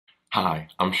Hi,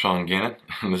 I'm Sean Gannon,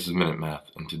 and this is Minute Math,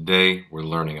 and today we're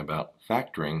learning about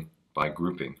factoring by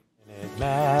grouping.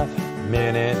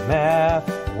 Minute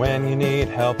Math, when you need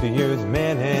help you use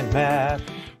Minute Math.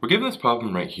 We're given this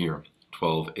problem right here,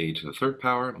 12a to the third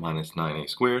power minus 9a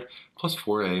squared plus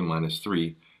 4a minus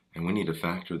 3, and we need to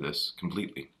factor this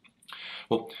completely.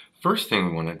 Well, first thing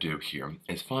we want to do here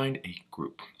is find a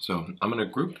group. So I'm going to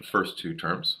group the first two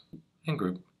terms and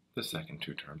group the second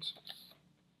two terms.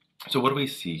 So what do we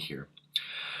see here?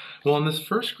 Well, in this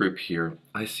first group here,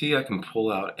 I see I can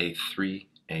pull out a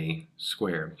 3a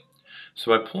squared.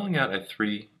 So by pulling out a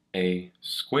 3a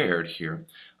squared here,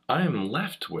 I am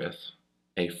left with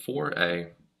a 4a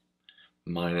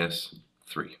minus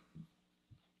 3.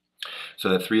 So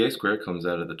that 3a squared comes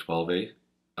out of the 12a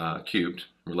cubed.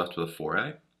 We're left with a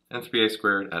 4a, and 3a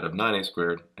squared out of 9a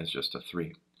squared is just a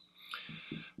 3.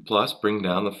 Plus, bring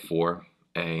down the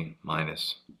 4a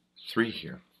minus 3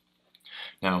 here.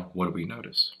 Now, what do we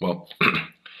notice? Well,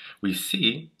 we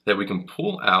see that we can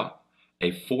pull out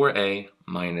a 4a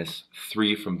minus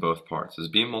 3 from both parts. It's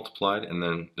being multiplied, and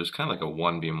then there's kind of like a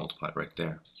 1 being multiplied right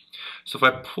there. So if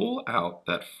I pull out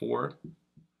that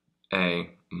 4a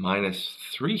minus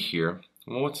 3 here,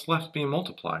 well, what's left being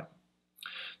multiplied?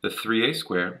 The 3a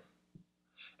squared,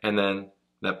 and then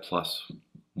that plus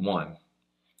 1.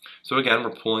 So again, we're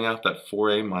pulling out that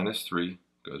 4a minus 3,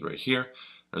 goes right here.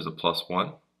 There's a plus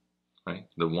 1. Right?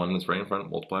 The 1 that's right in front,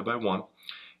 multiplied by 1,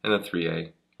 and then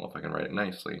 3a, well, if I can write it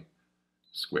nicely,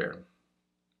 squared.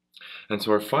 And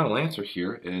so our final answer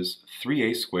here is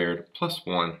 3a squared plus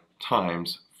 1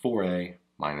 times 4a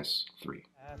minus 3.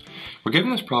 We're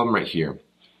given this problem right here,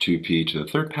 2p to the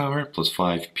third power plus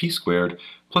 5p squared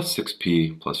plus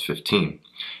 6p plus 15,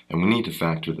 and we need to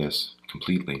factor this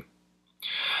completely.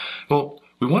 Well,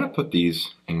 we want to put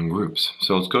these in groups,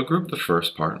 so let's go group the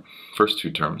first part, first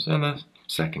two terms, and the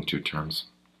second two terms.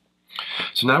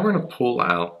 So now we're going to pull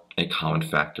out a common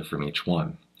factor from each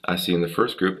one. I see in the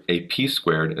first group a p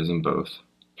squared is in both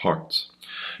parts.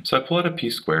 So I pull out a p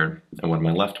squared, and what am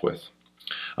I left with?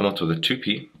 I'm left with a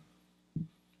 2p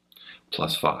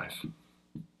plus 5.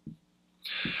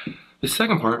 The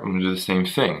second part, I'm going to do the same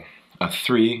thing. A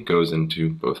 3 goes into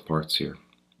both parts here.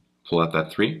 Pull out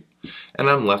that 3, and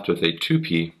I'm left with a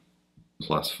 2p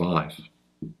plus 5.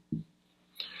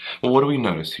 Well, what do we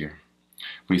notice here?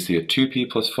 We see a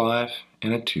 2p plus 5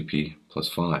 and a 2p plus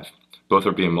 5. Both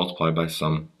are being multiplied by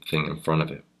something in front of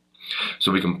it.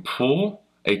 So we can pull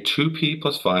a 2p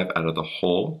plus 5 out of the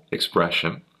whole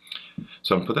expression.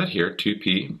 So I'm going to put that here,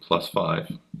 2p plus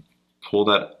 5. Pull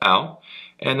that out,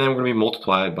 and then we're going to be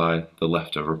multiplied by the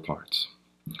leftover parts.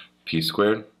 P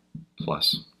squared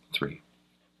plus 3.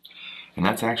 And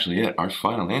that's actually it. Our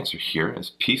final answer here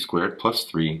is p squared plus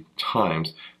 3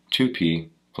 times 2p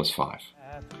plus 5.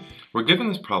 We're given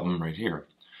this problem right here,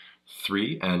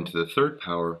 3n to the third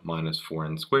power minus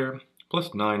 4n squared plus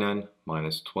 9n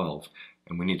minus 12,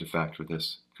 and we need to factor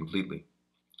this completely.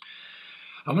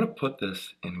 I'm going to put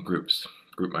this in groups.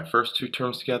 Group my first two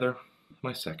terms together,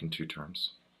 my second two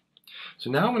terms. So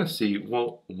now I'm going to see,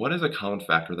 well, what is a common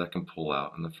factor that I can pull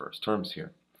out in the first terms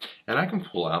here? And I can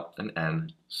pull out an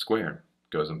n squared,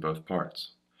 goes in both parts.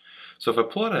 So if I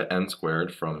pull out an n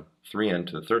squared from 3n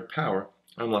to the third power,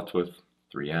 I'm left with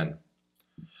 3n.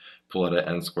 Pull out an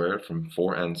n squared from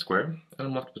 4n squared, and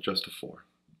I'm left with just a 4.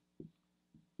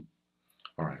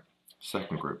 Alright,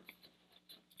 second group.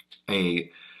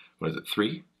 What is it,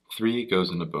 3? 3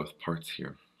 goes into both parts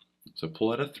here. So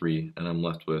pull out a 3, and I'm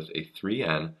left with a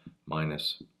 3n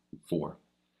minus 4.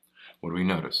 What do we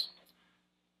notice?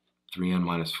 3n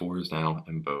minus 4 is now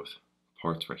in both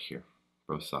parts right here,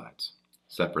 both sides,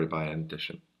 separated by an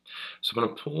addition. So I'm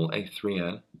going to pull a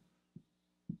 3n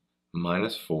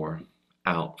minus 4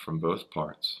 out from both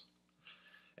parts.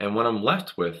 And what I'm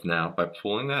left with now, by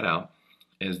pulling that out,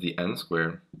 is the n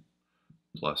squared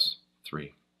plus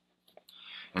 3.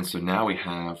 And so now we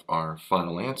have our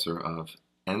final answer of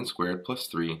n squared plus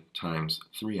 3 times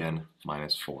 3n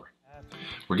minus 4.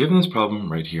 We're given this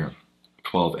problem right here,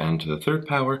 12n to the third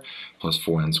power plus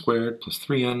 4n squared plus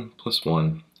 3n plus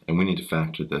 1, and we need to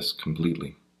factor this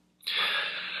completely.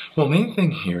 Well, main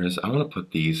thing here is I want to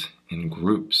put these in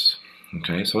groups.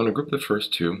 Okay, so I'm going to group the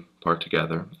first two part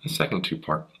together, the second two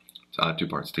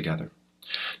parts together.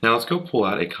 Now let's go pull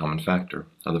out a common factor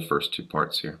of the first two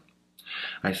parts here.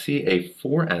 I see a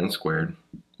 4n squared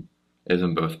is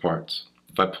in both parts.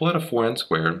 If I pull out a 4n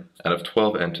squared out of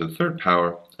 12n to the third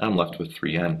power, I'm left with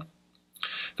 3n.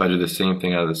 If I do the same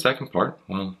thing out of the second part,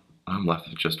 well, I'm left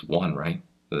with just 1, right?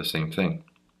 For the same thing.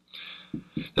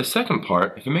 The second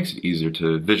part, if it makes it easier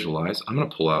to visualize, I'm going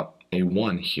to pull out a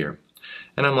 1 here.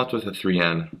 And I'm left with a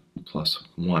 3n plus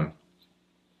 1.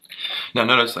 Now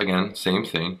notice, again, same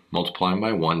thing. Multiplying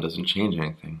by 1 doesn't change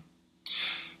anything.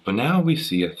 But now we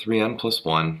see a 3n plus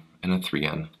 1 and a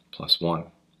 3n plus 1.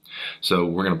 So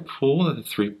we're going to pull the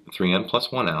 3n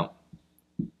plus 1 out,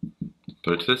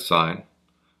 put it to the side.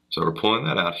 So we're pulling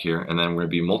that out here, and then we're going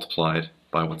to be multiplied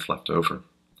by what's left over.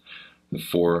 The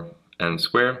 4n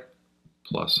squared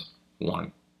plus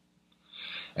 1.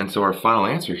 And so our final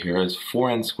answer here is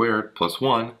 4n squared plus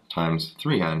 1 times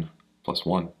 3n plus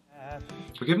 1.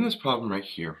 We're given this problem right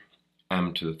here.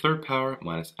 M to the third power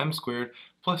minus m squared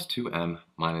plus 2m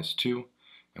minus 2.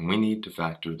 And we need to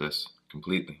factor this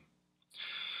completely.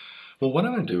 Well, what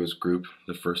I'm going to do is group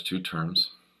the first two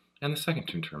terms and the second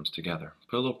two terms together.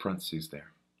 Put a little parentheses there.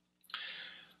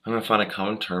 I'm going to find a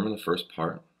common term in the first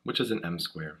part, which is an m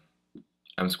squared.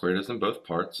 M squared is in both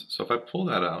parts, so if I pull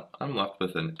that out, I'm left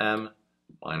with an m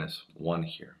minus 1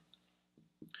 here.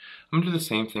 I'm going to do the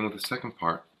same thing with the second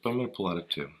part, but I'm going to pull out a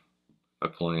 2. By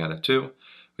pulling out a 2,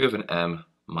 we have an m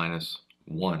minus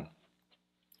 1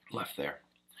 left there.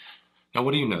 Now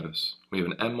what do you notice? We have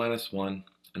an m minus 1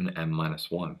 and an m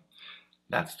minus 1.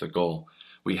 That's the goal.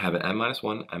 We have an m minus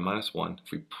 1, m minus 1.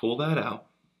 If we pull that out,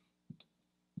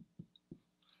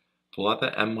 pull out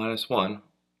that m minus 1,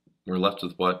 we're left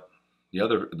with what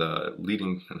the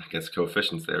leading, I guess,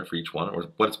 coefficients there for each one, or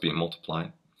what it's being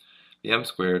multiplied. The m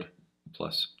squared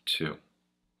plus 2.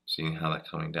 Seeing how that's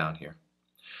coming down here.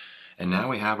 And now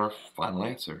we have our final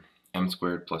answer, m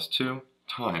squared plus 2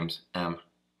 times m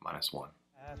minus 1.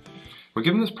 We're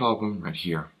given this problem right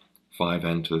here,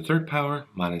 5n to the third power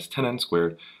minus 10n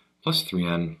squared plus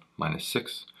 3n minus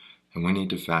 6, and we need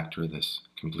to factor this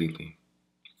completely.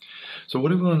 So what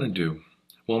do we want to do?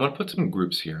 Well, I'm going to put some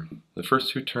groups here, the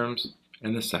first two terms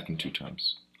and the second two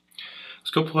terms.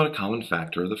 Let's go pull out a common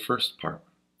factor of the first part.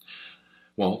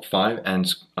 Well,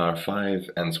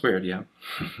 5n squared, yeah,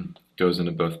 goes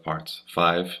into both parts.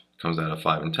 5 comes out of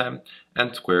 5 and 10,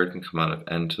 n squared can come out of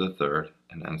n to the third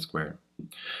and n squared.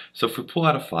 So if we pull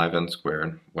out a 5n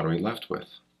squared, what are we left with?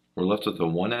 We're left with a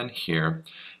 1n here,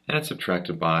 and it's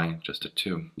subtracted by just a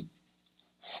 2.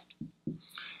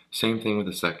 Same thing with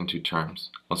the second two terms.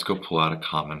 Let's go pull out a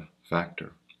common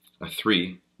factor. A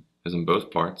 3 is in both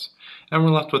parts, and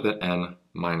we're left with an n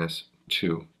minus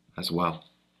 2 as well.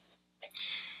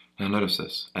 Now notice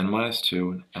this, n minus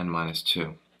 2 and n minus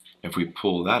 2. If we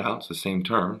pull that out, it's the same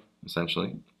term,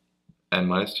 essentially, n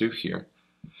minus 2 here.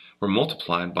 We're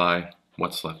multiplied by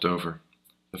what's left over,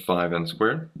 the 5n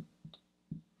squared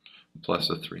plus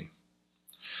a 3.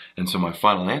 And so my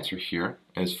final answer here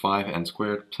is 5n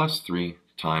squared plus 3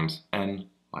 times n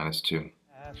minus 2.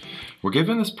 We're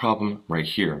given this problem right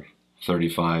here,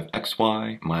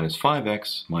 35xy minus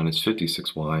 5x minus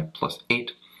 56y plus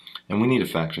 8, and we need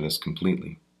to factor this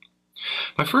completely.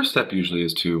 My first step usually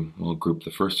is to, group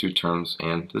the first two terms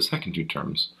and the second two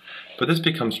terms, but this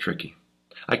becomes tricky.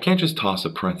 I can't just toss a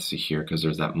parenthesis here because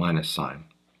there's that minus sign,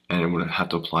 and it would have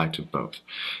to apply to both.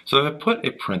 So if I put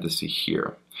a parenthesis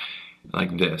here,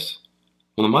 like this,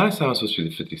 well, the minus sign was supposed to be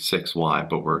the 56y,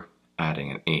 but we're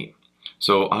adding an 8.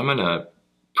 So I'm going to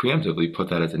preemptively put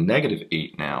that as a negative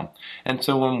 8 now, and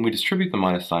so when we distribute the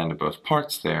minus sign to both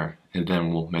parts there, and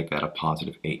then we'll make that a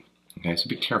positive 8. Okay, so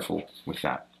be careful with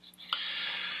that.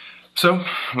 So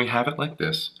we have it like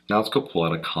this. Now let's go pull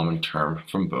out a common term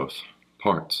from both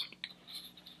parts.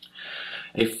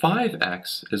 A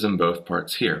 5x is in both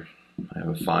parts here. I have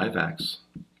a 5x,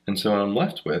 and so I'm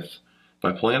left with,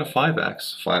 by pulling out a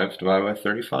 5x, 5 divided by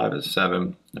 35 is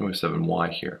 7, and we have 7y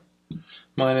here,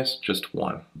 minus just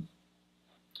 1.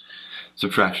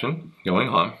 Subtraction going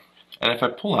on, and if I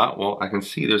pull out, well, I can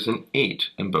see there's an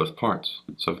 8 in both parts.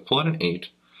 So if I pull out an 8,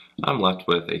 I'm left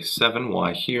with a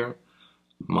 7y here,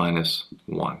 minus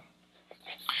 1.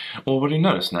 Well, what do you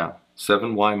notice now?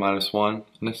 7y minus 1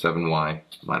 and a 7y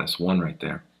minus 1 right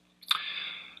there.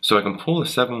 So I can pull a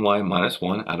 7y minus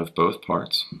 1 out of both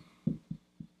parts.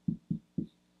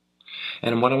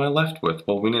 And what am I left with?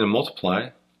 Well, we need to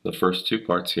multiply the first two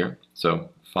parts here.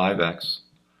 So 5x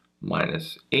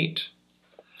minus 8.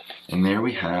 And there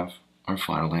we have our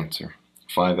final answer.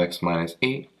 5x minus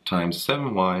 8 times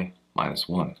 7y minus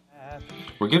 1.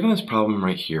 We're given this problem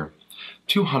right here.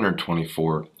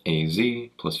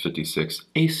 224az plus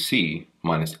 56ac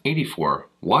minus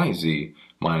 84yz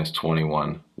minus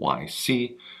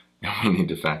 21yc, and we need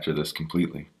to factor this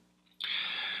completely.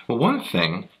 Well, one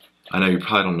thing, I know you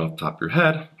probably don't know off the top of your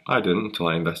head, I didn't until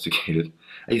I investigated,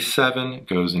 a 7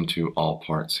 goes into all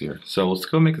parts here. So let's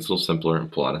go make this a little simpler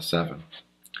and pull out a 7.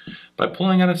 By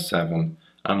pulling out a 7,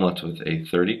 I'm left with a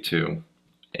 32az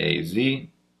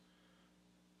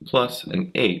plus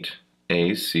an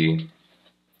 8ac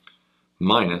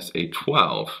minus a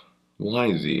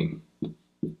 12yz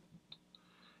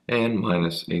and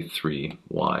minus a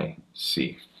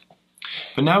 3yc.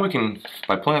 But now we can,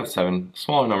 by pulling out the 7,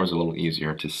 smaller numbers are a little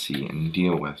easier to see and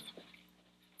deal with.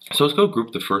 So let's go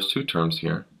group the first two terms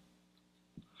here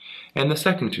and the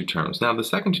second two terms. Now the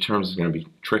second two terms is going to be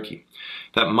tricky.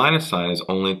 That minus sign is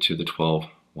only to the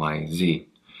 12yz.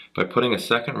 By putting a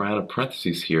second round of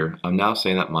parentheses here, I'm now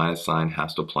saying that minus sign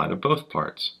has to apply to both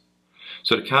parts.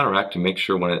 So to counteract, to make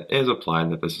sure when it is applied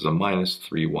that this is a minus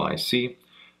 3yc,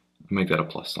 make that a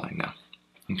plus sign now.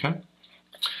 Okay?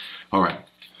 Alright,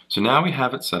 so now we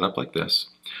have it set up like this.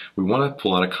 We want to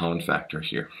pull out a common factor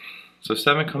here. So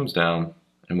 7 comes down,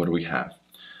 and what do we have?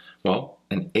 Well,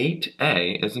 an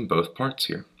 8a is in both parts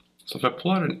here. So if I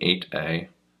pull out an 8a,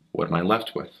 what am I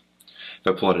left with?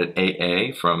 If I pull out an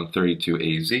AA from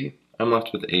 32az, I'm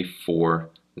left with a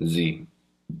 4z.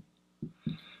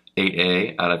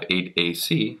 8a out of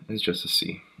 8ac is just a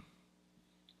c.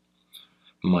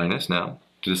 Minus now,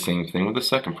 do the same thing with the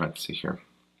second parenthesis here.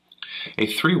 A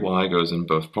 3y goes in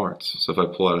both parts. So if I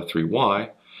pull out a 3y,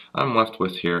 I'm left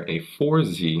with here a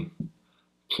 4z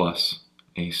plus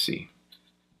ac.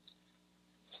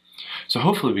 So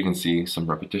hopefully we can see some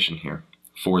repetition here.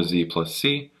 4z plus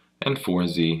c and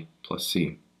 4z plus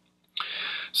c.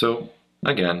 So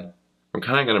again, we're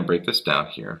kind of going to break this down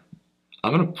here.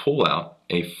 I'm going to pull out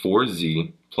a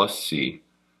 4z plus c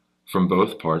from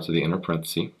both parts of the inner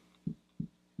parenthesis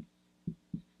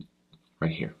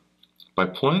right here. By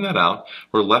pulling that out,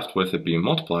 we're left with it being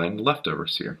multiplied in the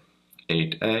leftovers here.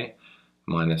 8a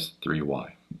minus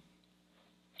 3y.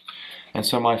 And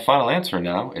so my final answer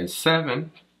now is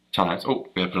 7 times, oh,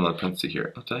 we have to put another parenthesis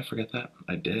here. Oh, did I forget that?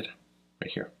 I did.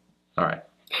 Right here. All right,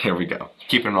 here we go.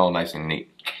 Keeping it all nice and neat.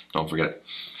 Don't forget it.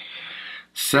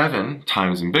 7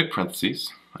 times in big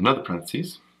parentheses, another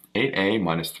parentheses, 8a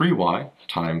minus 3y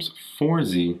times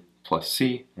 4z plus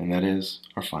c, and that is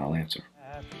our final answer.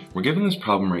 We're given this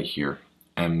problem right here,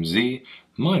 mz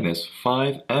minus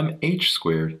 5mh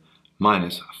squared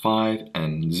minus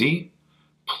 5nz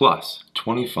plus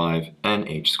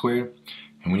 25nh squared,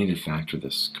 and we need to factor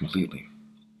this completely.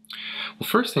 Well,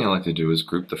 first thing I like to do is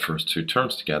group the first two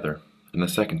terms together and the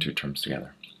second two terms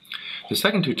together. The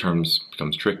second two terms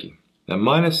becomes tricky. That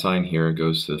minus sign here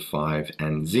goes to the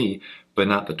 5nz, but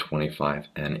not the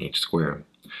 25nh squared.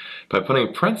 By putting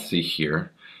a parenthesis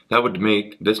here, that would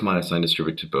make this minus sign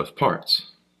distribute to both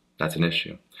parts. That's an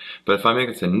issue. But if I make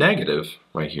it a negative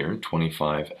right here,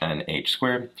 25nh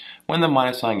squared, when the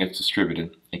minus sign gets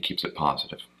distributed, it keeps it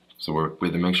positive. So we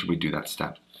have to make sure we do that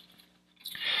step.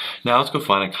 Now let's go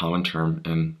find a common term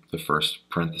in the first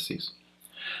parentheses.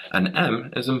 An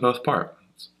m is in both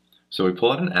parts. So we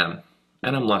pull out an m,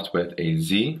 and I'm left with a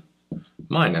z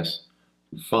minus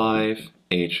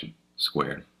 5h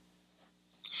squared.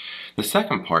 The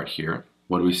second part here,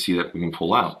 what do we see that we can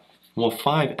pull out? Well,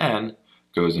 5n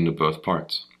goes into both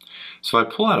parts. So I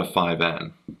pull out a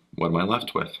 5n, what am I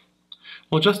left with?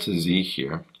 Well, just a z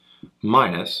here,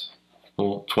 minus,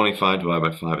 well, 25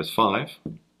 divided by 5 is 5,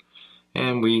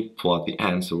 and we pull out the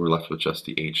n, so we're left with just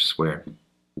the h squared.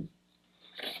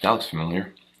 That looks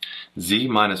familiar. Z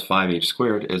minus 5h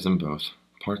squared is in both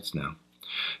parts now.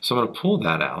 So I'm going to pull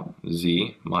that out,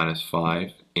 z minus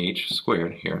 5h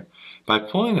squared here. By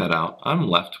pulling that out, I'm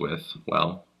left with,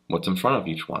 well, what's in front of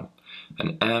each one?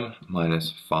 An m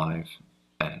minus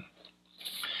 5n.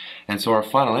 And so our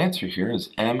final answer here is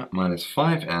m minus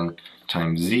 5n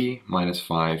times z minus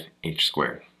 5h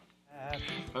squared.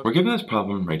 We're given this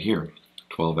problem right here,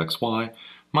 12xy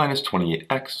minus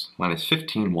 28x minus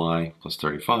 15y plus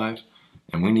 35,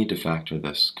 and we need to factor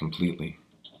this completely.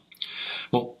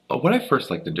 Well, what I first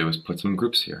like to do is put some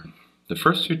groups here. The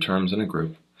first two terms in a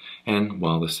group, and,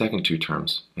 well, the second two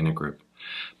terms in a group.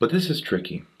 But this is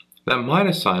tricky. That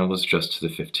minus sign was just to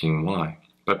the 15y.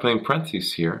 By putting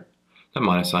parentheses here, that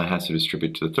minus sign has to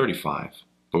distribute to the 35,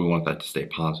 but we want that to stay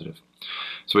positive.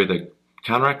 So we have to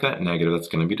counteract that negative that's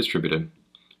going to be distributed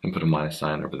and put a minus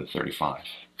sign over the 35.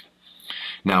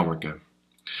 Now we're good.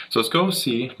 So let's go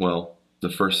see, well, the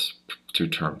first two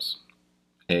terms.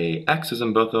 A x is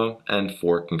in both of them, and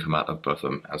 4 can come out of both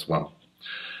of them as well.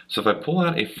 So if I pull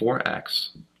out a 4x,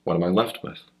 what am I left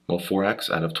with? Well, 4x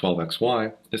out of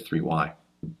 12xy is 3y.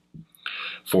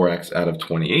 4x out of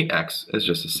 28x is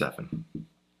just a 7.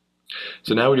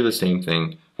 So now we do the same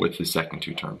thing with the second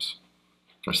two terms,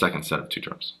 or second set of two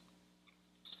terms.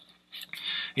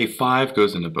 A 5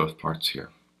 goes into both parts here.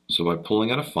 So by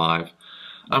pulling out a 5,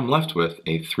 I'm left with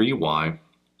a 3y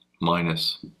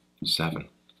minus 7.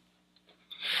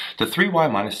 The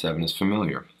 3y minus 7 is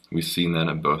familiar. We've seen that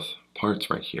in both parts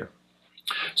right here.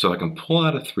 So I can pull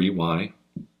out a 3y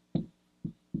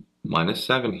minus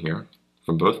 7 here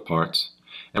from both parts,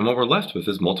 And what we're left with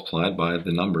is multiplied by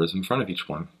the numbers in front of each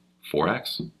one.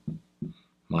 4x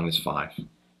minus 5.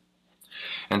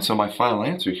 And so my final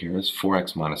answer here is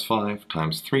 4x minus 5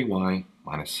 times 3y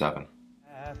minus 7.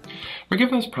 We're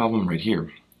given this problem right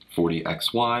here.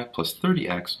 40xy plus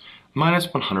 30x minus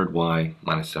 100y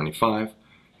minus 75.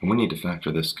 And we need to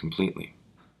factor this completely.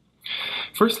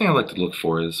 First thing I'd like to look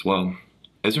for is, well,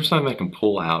 is there something I can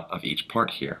pull out of each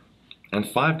part here? And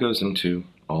 5 goes into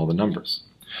all the numbers.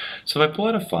 So if I pull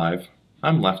out a 5,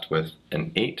 I'm left with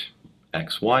an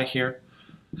 8xy here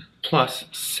plus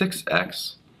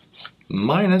 6x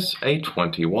minus a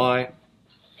 20y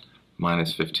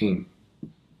minus 15.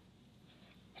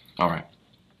 All right.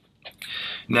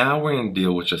 Now we're going to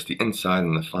deal with just the inside,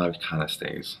 and the 5 kind of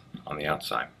stays on the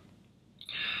outside.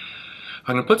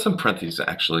 I'm going to put some parentheses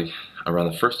actually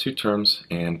around the first 2 terms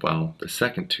and, well, the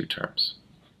second 2 terms.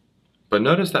 But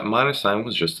notice that minus sign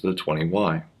was just to the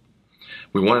 20y.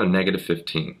 We wanted a negative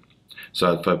 15.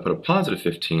 So if I put a positive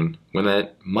 15, when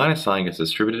that minus sign gets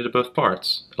distributed to both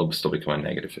parts, it'll still become a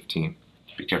negative 15.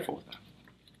 Be careful with that.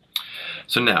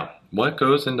 So now, what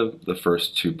goes into the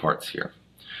first 2 parts here?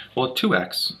 Well,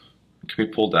 2x can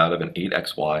be pulled out of an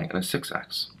 8xy and a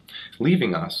 6x,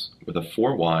 leaving us with a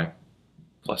 4y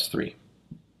plus 3.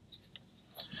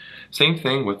 Same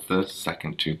thing with the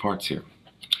second 2 parts here.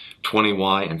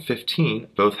 20y and 15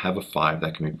 both have a 5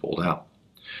 that can be pulled out.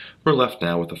 We're left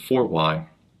now with a 4y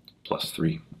plus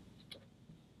 3.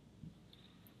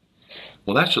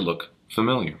 Well, that should look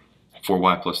familiar.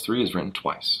 4y plus 3 is written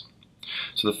twice.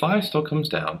 So the 5 still comes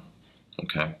down,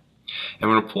 okay? And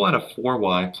we're going to pull out a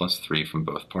 4y plus 3 from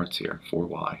both parts here.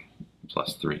 4y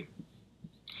plus 3.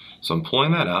 So I'm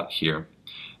pulling that out here.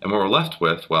 And what we're left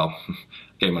with, well,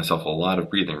 gave myself a lot of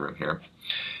breathing room here,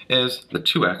 is the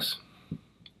 2x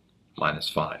minus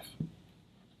 5.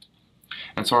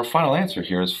 And so our final answer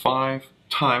here is 5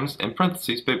 times, in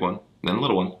parentheses, big one, then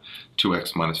little one,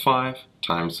 2x minus 5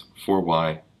 times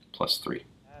 4y plus 3.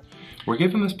 We're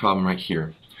given this problem right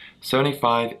here,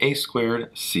 75a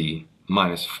squared c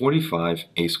minus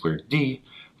 45a squared d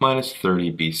minus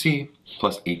 30bc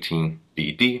plus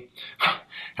 18bd,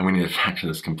 and we need to factor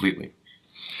this completely.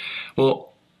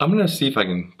 Well, I'm going to see if I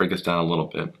can break this down a little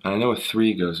bit, and I know a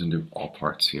 3 goes into all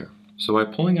parts here. So by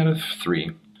pulling out a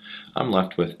 3, I'm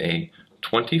left with a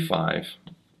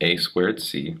 25a squared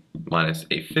c minus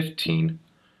a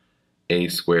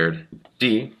 15a squared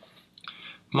d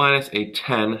minus a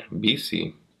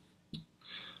 10bc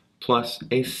plus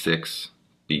a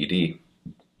 6bd.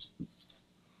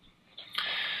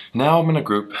 Now I'm going to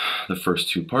group the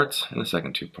first 2 parts and the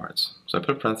second 2 parts. So I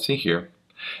put a parenthesis here.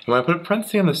 And when I put a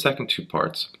parenthesis on the second 2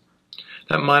 parts,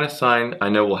 that minus sign I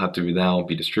know will have to now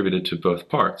be distributed to both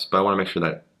parts, but I want to make sure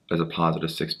that there's a positive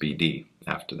 6bd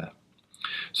after that.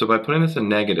 So by putting this a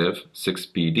negative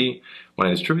 6bd, when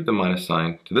I distribute the minus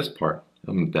sign to this part,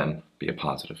 it will then be a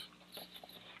positive.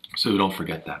 So don't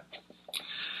forget that.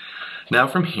 Now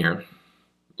from here,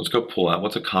 let's go pull out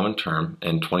what's a common term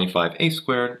in 25a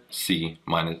squared c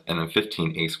minus and then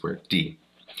 15a squared d.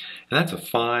 And that's a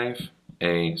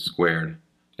 5a squared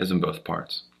is in both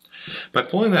parts. By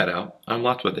pulling that out, I'm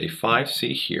left with a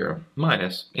 5c here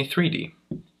minus a 3d.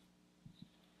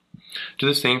 Do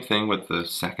the same thing with the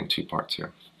second 2 parts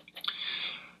here.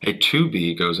 A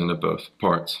 2b goes into both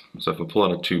parts. So if I pull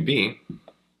out a 2b,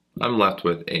 I'm left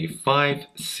with a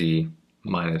 5c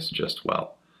minus just,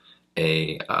 well,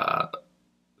 a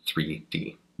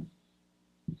 3d.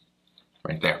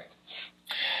 Right there.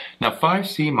 Now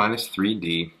 5c minus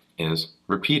 3d is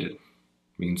repeated.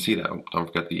 We can see that. Don't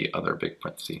forget the other big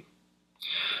parenthesis.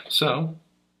 So,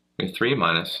 with 3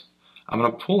 minus, I'm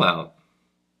going to pull out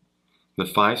the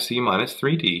 5c minus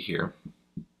 3d here.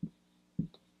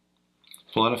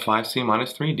 Pull out a 5c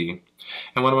minus 3d.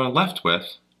 And what I'm left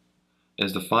with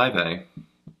is the 5a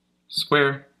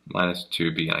squared minus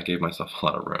 2b. I gave myself a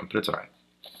lot of room, but it's alright.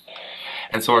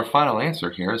 And so our final answer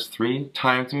here is 3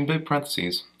 times, in big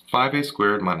parentheses, 5a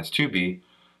squared minus 2b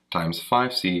times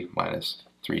 5c minus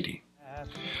 3d.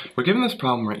 We're given this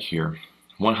problem right here,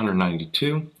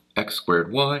 192 x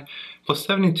squared y plus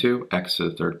 72 x to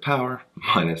the third power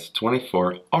minus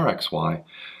 24 rxy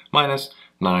minus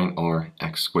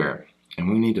 9rx squared. And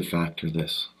we need to factor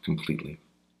this completely.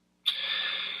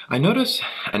 I notice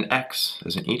an x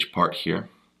is in each part here,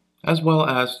 as well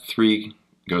as 3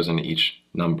 goes into each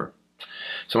number.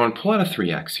 So I'm going to pull out a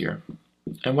 3x here,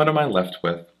 and what am I left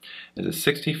with is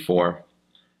a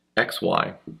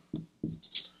 64xy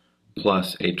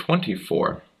plus a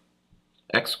 24x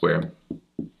squared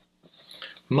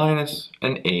minus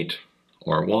an 8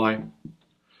 or y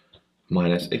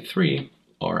minus a 3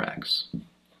 rx.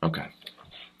 Okay.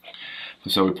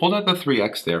 So we pulled out the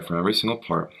 3x there from every single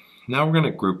part. Now we're going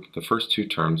to group the first two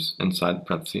terms inside the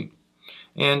parentheses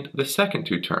and the second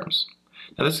two terms.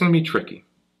 Now this is going to be tricky.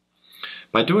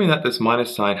 By doing that, this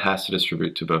minus sign has to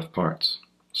distribute to both parts.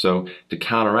 So to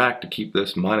counteract, to keep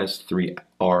this minus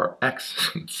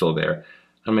 3rx still there,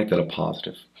 I'll make that a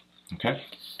positive. Okay?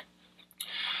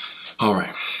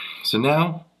 Alright, so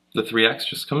now the 3x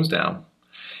just comes down.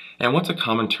 And what's a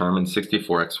common term in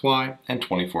 64xy and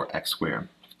 24x squared?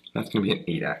 That's going to be an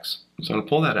 8x. So I'm going to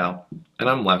pull that out, and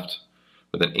I'm left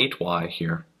with an 8y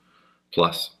here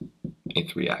plus a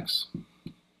 3x.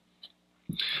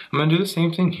 I'm going to do the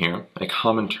same thing here. A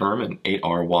common term in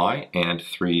 8ry and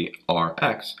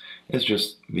 3rx is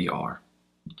just the r.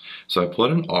 So I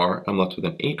put an r, I'm left with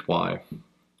an 8y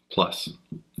plus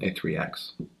a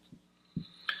 3x.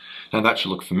 Now that should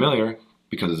look familiar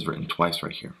because it's written twice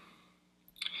right here.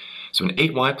 So an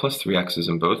 8y plus 3x is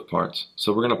in both parts,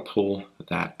 so we're going to pull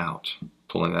that out.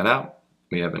 Pulling that out,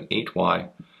 we have an 8y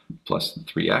plus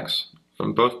 3x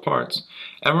from both parts,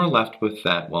 and we're left with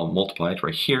that, well, multiplied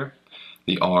right here,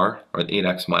 the r, or the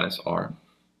 8x minus r.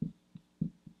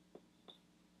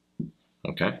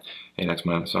 Okay, 8x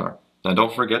minus r. Now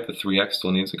don't forget the 3x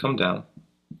still needs to come down.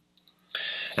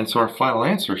 And so our final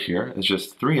answer here is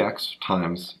just 3x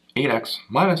times 8x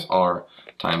minus r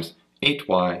times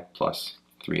 8y plus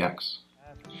 3x.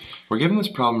 We're given this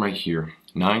problem right here,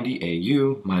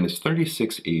 90AU minus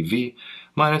 36AV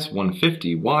minus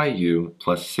 150YU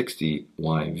plus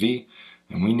 60YV,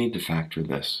 and we need to factor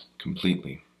this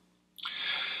completely.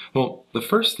 Well, the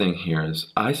first thing here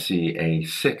is I see a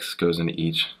 6 goes into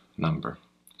each number.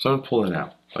 So I'm going to pull it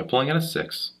out. By pulling out a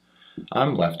 6,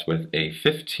 I'm left with a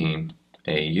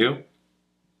 15AU,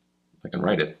 I can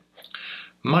write it,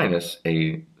 minus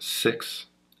a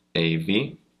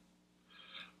 6AV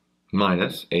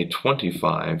minus a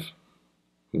 25YU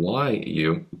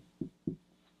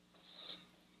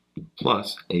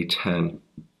plus a 10YV.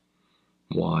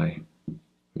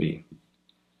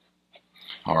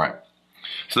 Alright,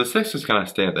 so the 6 is going to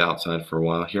stay at the outside for a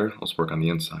while here. Let's work on the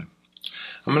inside.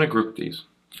 I'm going to group these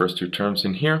first two terms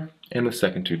in here and the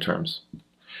second two terms.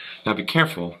 Now be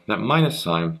careful, that minus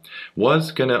sign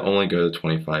was going to only go to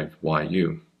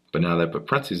 25YU, but now that I put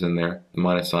parentheses in there, the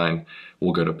minus sign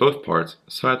will go to both parts,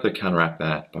 so I have to counteract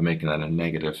that by making that a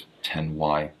negative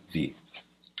 10YV.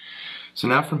 So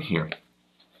now from here,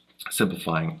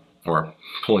 simplifying, or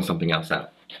pulling something else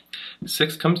out.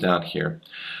 6 comes down here,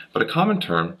 but a common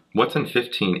term, what's in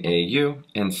 15AU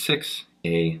and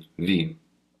 6AV? And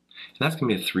that's going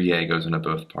to be a 3A goes into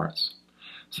both parts.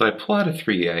 So I pull out a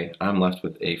 3A, I'm left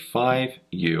with a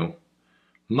 5U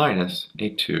minus a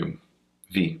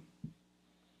 2V.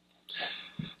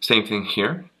 Same thing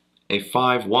here, a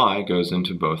 5Y goes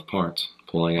into both parts.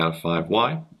 Pulling out a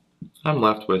 5Y, I'm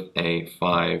left with a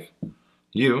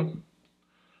 5U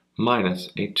minus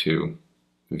a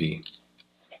 2V.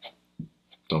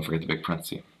 Don't forget the big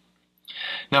parenthesis.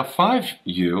 Now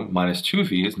 5U minus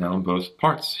 2V is now in both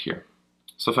parts here.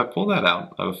 So if I pull that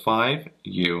out, I have a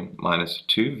 5U minus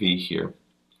 2V here.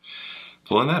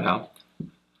 Pulling that out,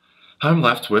 I'm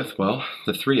left with, well,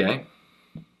 the 3A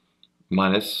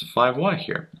minus 5Y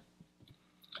here.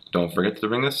 Don't forget to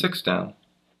bring the 6 down.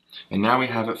 And now we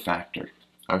have it factored.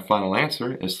 Our final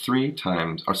answer is 6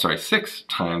 times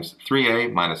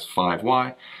 3A minus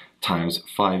 5Y times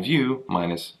 5U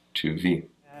minus 2V.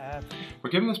 We're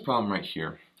given this problem right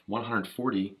here,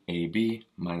 140AB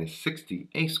minus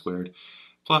 60A squared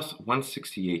plus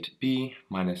 168B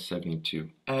minus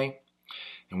 72A,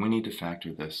 and we need to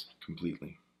factor this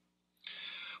completely.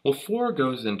 Well, 4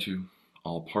 goes into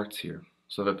all parts here.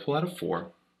 So if I pull out a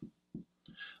 4,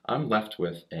 I'm left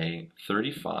with a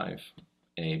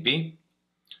 35AB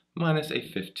minus a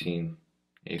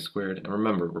 15A squared. And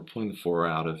remember, we're pulling the 4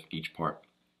 out of each part.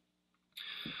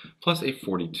 Plus a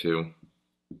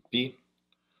 42B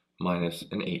minus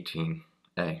an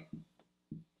 18A.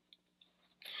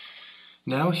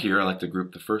 Now here I like to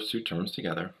group the first two terms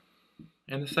together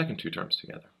and the second two terms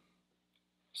together.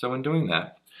 So in doing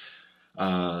that,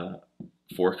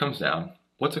 4 comes down.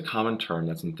 What's a common term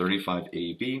that's in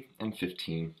 35AB and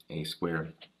 15A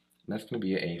squared? And that's going to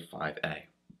be a 5A.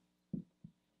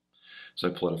 So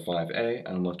I pull out a 5A and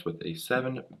I'm left with a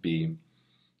 7B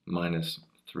minus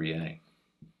 3A.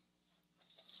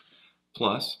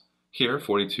 Plus, here,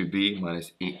 42B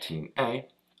minus 18A,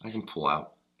 I can pull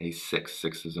out a 6.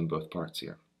 6 is in both parts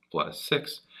here. Pull out a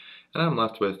 6, and I'm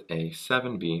left with a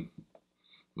 7B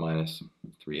minus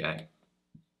 3A.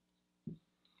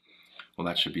 Well,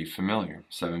 that should be familiar.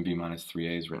 7B minus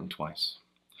 3A is written twice.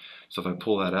 So if I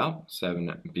pull that out,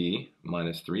 7B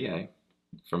minus 3A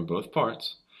from both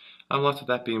parts, I'm left with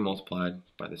that being multiplied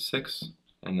by the 6,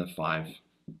 and the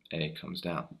 5a comes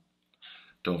down.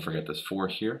 Don't forget this 4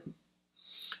 here.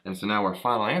 And so now our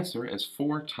final answer is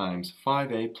 4 times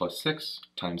 5a plus 6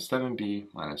 times 7b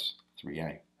minus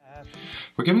 3a.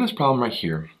 We're given this problem right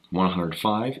here,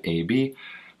 105ab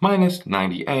minus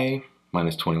 90a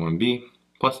minus 21b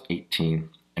plus 18,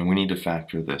 and we need to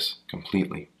factor this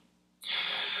completely.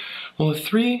 Well, the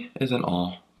 3 is in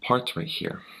all parts right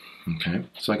here, okay?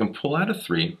 So I can pull out a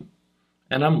 3,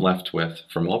 and I'm left with,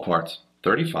 from all parts,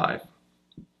 35ab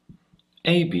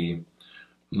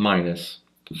minus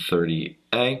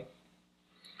 30a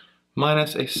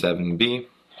minus a 7b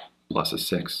plus a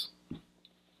 6.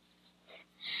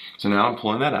 So now I'm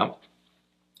pulling that out.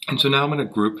 And so now I'm going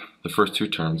to group the first two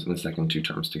terms and the second two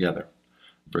terms together.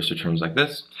 First two terms like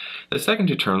this. The second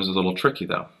two terms is a little tricky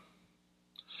though.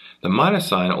 The minus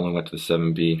sign only went to the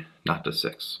 7b, not to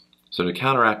 6. So to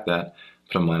counteract that,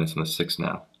 put a minus on the 6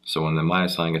 now. So when the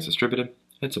minus sign gets distributed,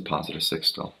 it's a positive 6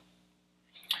 still.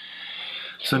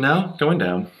 So now, going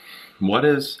down, what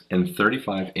is in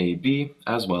 35ab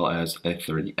as well as a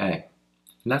 30a? And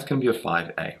that's going to be a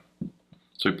 5a.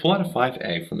 So we pull out a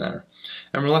 5a from there,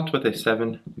 and we're left with a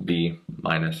 7b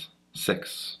minus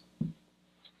 6.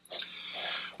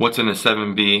 What's in a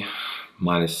 7b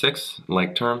minus 6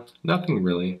 like term? Nothing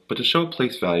really, but to show a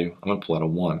place value, I'm going to pull out a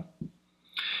 1.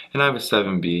 And I have a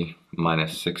 7b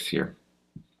minus 6 here.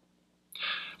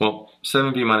 Well,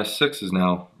 7b minus 6 is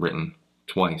now written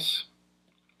twice.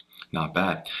 Not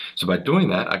bad. So by doing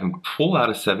that, I can pull out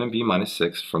a 7b minus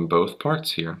 6 from both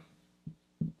parts here.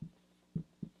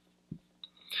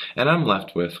 And I'm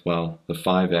left with, well, the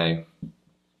 5a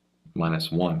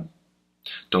minus 1.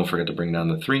 Don't forget to bring down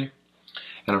the 3.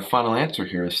 And our final answer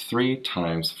here is 3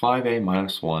 times 5a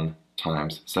minus 1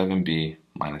 times 7b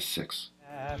minus 6.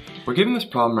 We're given this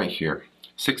problem right here,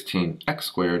 16x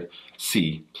squared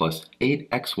c plus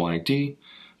 8xyd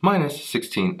minus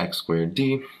 16x squared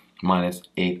d minus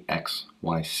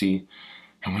 8xyc,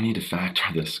 and we need to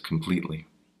factor this completely.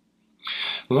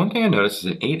 The one thing I notice is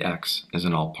that 8x is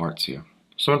in all parts here.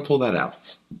 So I'm going to pull that out.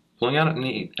 Pulling out an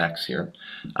 8x here,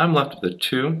 I'm left with a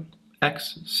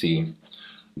 2xc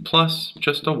plus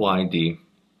just a yd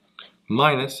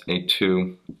minus a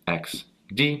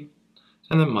 2xd,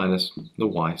 and then minus the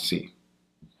yc.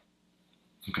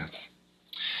 Okay.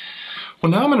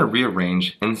 Well, now I'm going to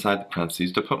rearrange inside the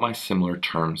parentheses to put my similar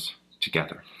terms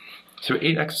together. So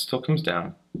 8x still comes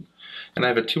down, and I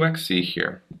have a 2xc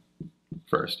here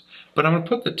first, but I'm going to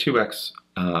put the 2x,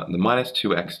 the minus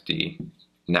 2xd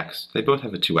next. They both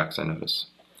have a 2x, I notice.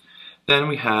 Then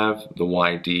we have the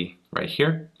yd right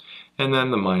here, and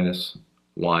then the minus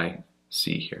yc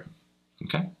here.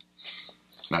 Okay?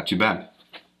 Not too bad.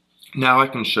 Now I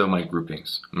can show my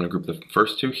groupings. I'm going to group the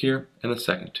first two here and the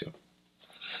second two.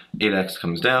 8x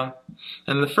comes down,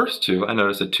 and the first two, I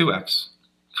notice a 2x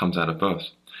comes out of both.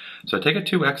 So I take a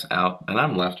 2x out, and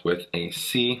I'm left with a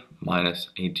c minus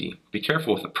a d. Be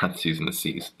careful with the parentheses and the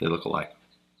c's. They look alike.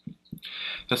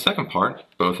 The second part,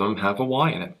 both of them have a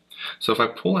y in it. So if I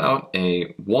pull out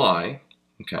a y,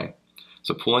 okay,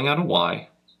 so pulling out a y,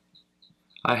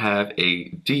 I have a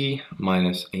d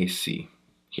minus a c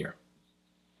here.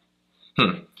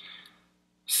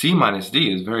 C minus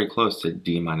d is very close to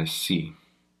d minus c.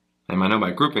 And I know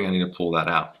by grouping I need to pull that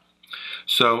out.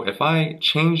 So if I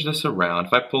change this around,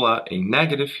 if I pull out a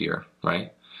negative here,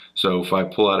 right? So if I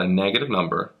pull out a negative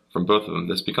number from both of them,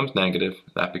 this becomes negative,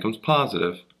 that becomes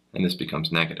positive, and this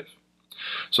becomes negative.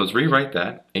 So let's rewrite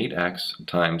that, 8x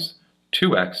times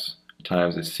 2x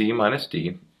times a c minus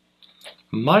d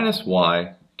minus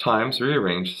y times,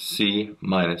 rearrange c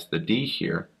minus the d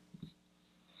here.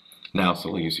 Now it's a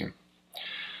little easier.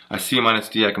 A c minus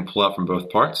d I can pull out from both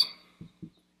parts.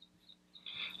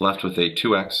 Left with a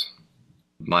 2x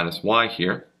minus y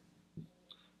here,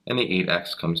 and the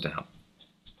 8x comes down.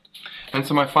 And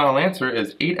so my final answer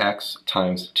is 8x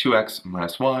times 2x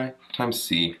minus y times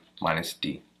c minus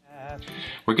d.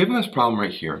 We're given this problem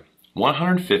right here,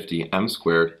 150 m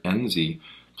squared nz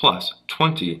plus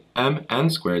 20 m n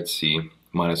squared c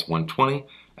minus 120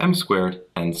 m squared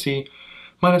nc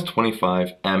minus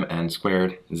 25 m n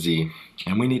squared z,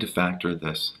 and we need to factor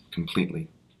this completely.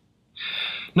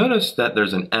 Notice that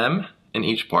there's an m in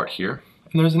each part here,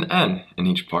 and there's an n in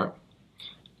each part,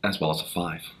 as well as a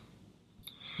 5.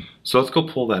 So let's go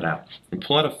pull that out. We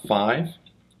pull out a 5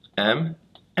 m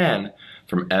n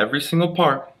from every single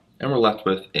part, and we're left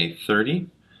with a 30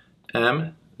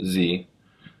 m z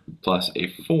plus a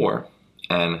 4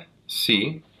 n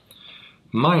c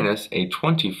minus a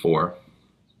 24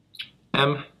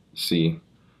 m c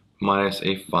minus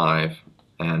a 5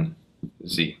 n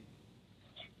z.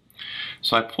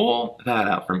 So I pull that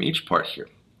out from each part here.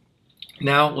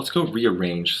 Now let's go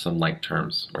rearrange some like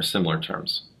terms or similar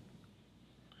terms.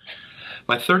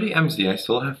 My 30mz I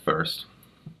still have first,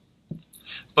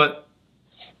 but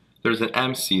there's an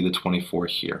mc, the 24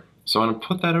 here. So I'm going to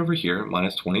put that over here,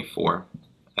 minus 24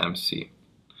 mc.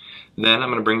 Then I'm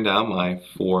going to bring down my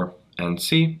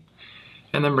 4nc,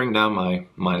 and then bring down my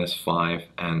minus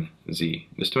 5nz.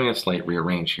 Just doing a slight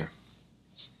rearrange here.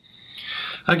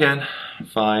 Again,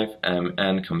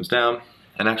 5mn comes down,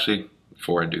 and actually,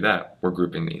 before I do that, we're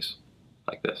grouping these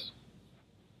like this.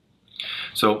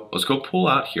 So let's go pull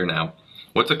out here now.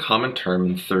 What's a common term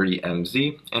in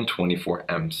 30mz and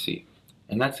 24mc?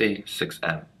 And that's a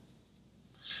 6m.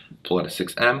 Pull out a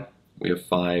 6m, we have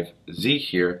 5z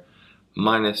here,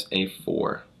 minus a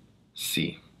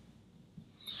 4c.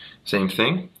 Same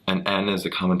thing, an n is a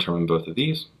common term in both of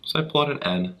these, so I pull out an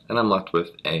n, and I'm left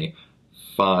with a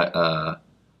pull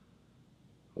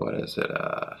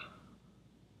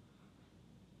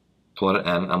out an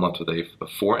n, I'm left with a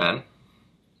 4n,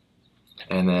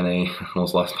 and then I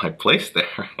almost lost my place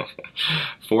there,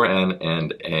 4n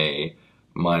and a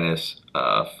minus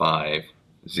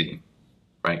 5z,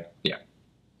 right? Yeah,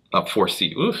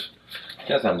 4c, oof.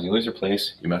 That's how you lose your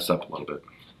place, you mess up a little bit.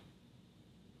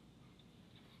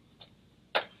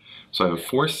 So I have a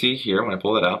 4c here when I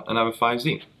pull that out, and I have a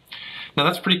 5z. Now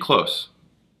that's pretty close.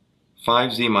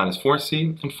 5z minus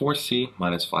 4c, and 4c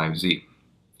minus 5z.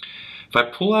 If I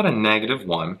pull out a negative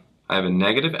 1, I have a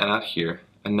negative n out here,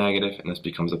 a negative, and this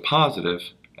becomes a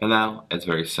positive, and now it's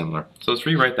very similar. So let's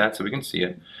rewrite that so we can see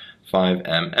it.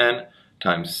 5mn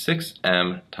times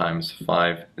 6m times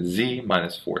 5z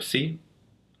minus 4c.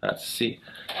 That's c.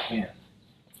 Man,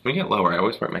 when you get lower, I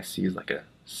always write my c's like a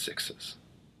 6's.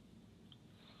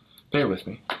 Bear with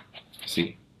me.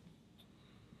 C.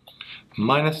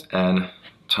 Minus n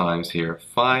times here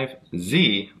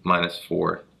 5z minus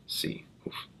 4c.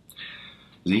 Oof.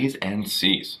 Z's and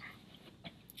c's.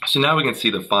 So now we can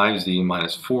see the 5z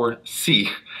minus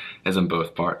 4c is in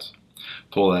both parts.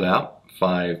 Pull that out,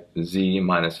 5z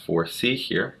minus 4c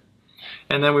here.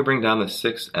 And then we bring down the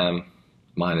 6m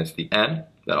minus the n.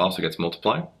 That also gets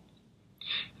multiplied.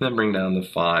 And then bring down the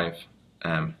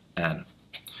 5mn.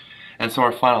 And so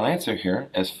our final answer here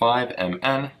is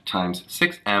 5mn times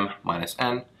 6m minus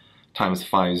n times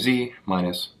 5z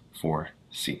minus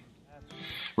 4c.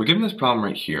 We're given this problem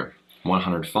right here.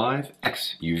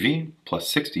 105xuv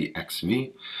plus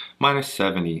 60xv minus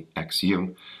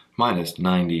 70xu minus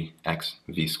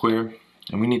 90xv squared.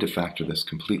 And we need to factor this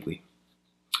completely.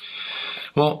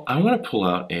 Well, I want to pull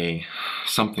out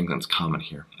something that's common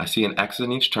here. I see an x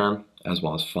in each term as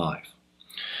well as 5.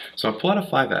 So I pull out a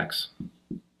 5x,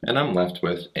 and I'm left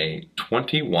with a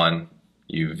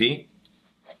 21uv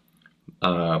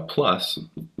plus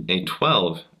a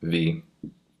 12v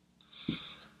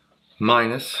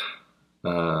minus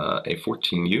a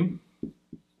 14u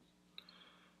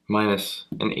minus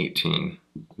an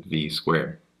 18v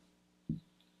squared.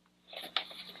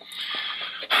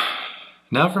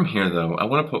 Now from here though, I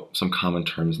want to put some common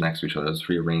terms next to each other. Let's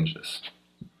rearrange this.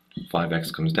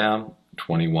 5x comes down,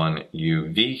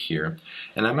 21uv here,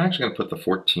 and I'm actually going to put the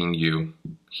 14u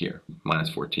here,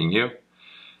 minus 14u,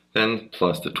 then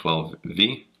plus the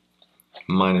 12v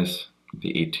minus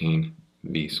the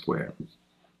 18v squared.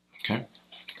 Okay?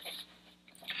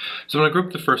 So I'm going to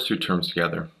group the first two terms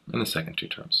together and the second two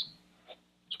terms.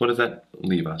 So what does that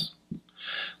leave us?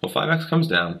 Well, 5x comes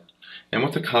down, and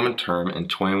what's a common term in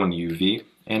 21uv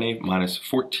and a minus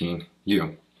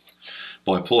 14u?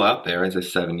 Well, I pull out there as a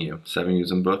 7u.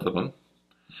 7u's in both of them.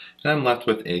 And I'm left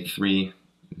with a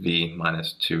 3v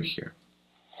minus 2 here.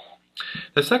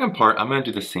 The second part, I'm going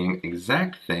to do the same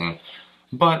exact thing,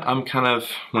 but I'm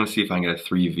want to see if I can get a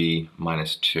 3v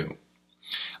minus 2.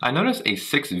 I notice a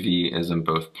 6v is in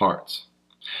both parts.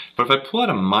 But if I pull out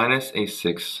a minus a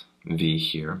 6v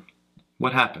here,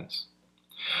 what happens?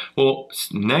 Well,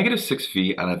 negative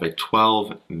 6v out of a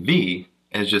 12v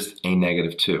is just a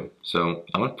negative 2. So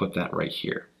I'm going to put that right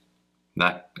here.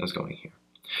 That is going here.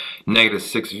 Negative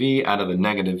 6v out of a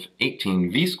negative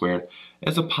 18v squared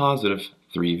is a positive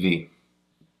 3v.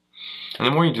 And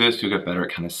the more you do this, you'll get better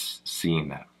at kind of seeing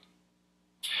that.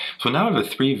 So now I have a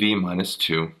 3v minus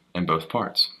 2 in both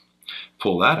parts.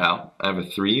 Pull that out. I have a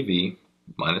 3v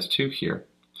minus 2 here.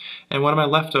 And what am I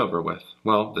left over with?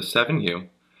 Well, the 7u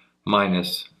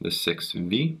minus the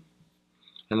 6v,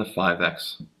 and the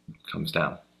 5x comes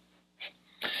down.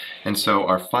 And so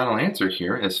our final answer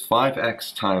here is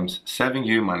 5x times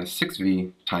 7u minus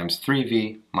 6v times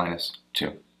 3v minus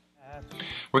 2.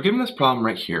 We're given this problem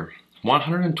right here,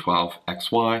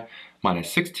 112xy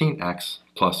minus 16x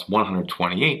plus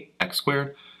 128x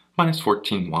squared minus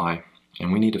 14y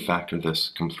and we need to factor this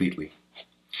completely.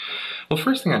 Well,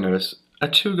 first thing I notice, a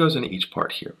 2 goes into each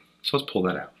part here. So let's pull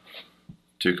that out.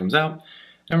 2 comes out,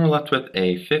 and we're left with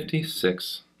a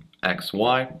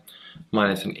 56xy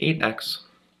minus an 8x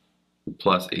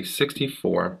plus a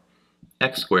 64x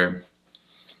squared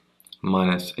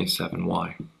minus a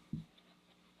 7y.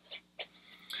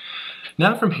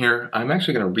 Now from here, I'm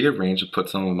actually going to rearrange and put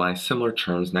some of my similar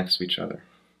terms next to each other.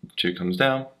 2 comes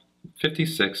down,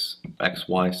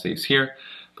 56xy stays here,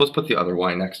 but let's put the other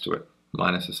y next to it,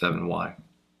 minus a 7y.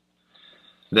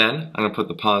 Then I'm going to put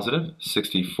the positive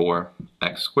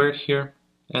 64x squared here,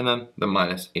 and then the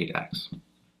minus 8x.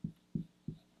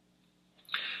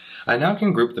 I now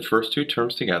can group the first two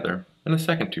terms together in the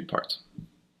second two parts.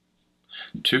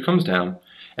 2 comes down,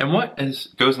 and what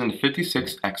goes into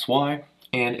 56xy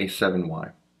and a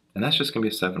 7y? And that's just going to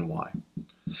be a 7y.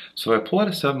 So if I pull out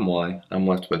a 7y, I'm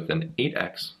left with an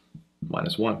 8x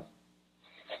minus 1.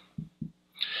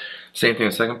 Same thing in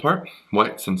the second part.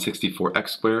 What's in 64x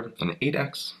squared and an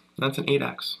 8x? That's an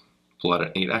 8x. Pull out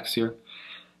an 8x here,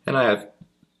 and I have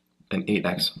an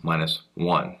 8x minus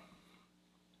 1.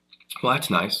 Well, that's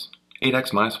nice.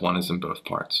 8x minus 1 is in both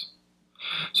parts.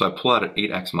 So I pull out an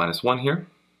 8x minus 1 here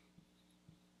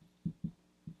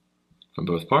from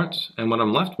both parts, and what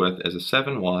I'm left with is a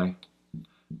 7y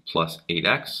plus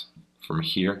 8x from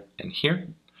here and here,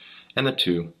 and the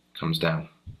 2 comes down.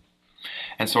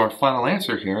 And so our final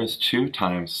answer here is 2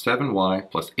 times 7y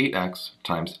plus 8x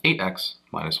times 8x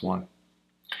minus 1.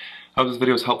 I hope this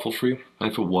video was helpful for you,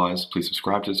 and if it was, please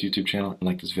subscribe to this YouTube channel and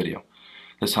like this video.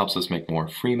 This helps us make more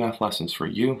free math lessons for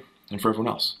you and for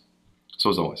everyone else. So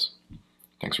as always,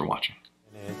 thanks for watching.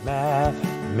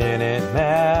 Minute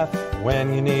Math,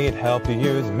 when you need help you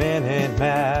use Minute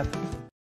Math.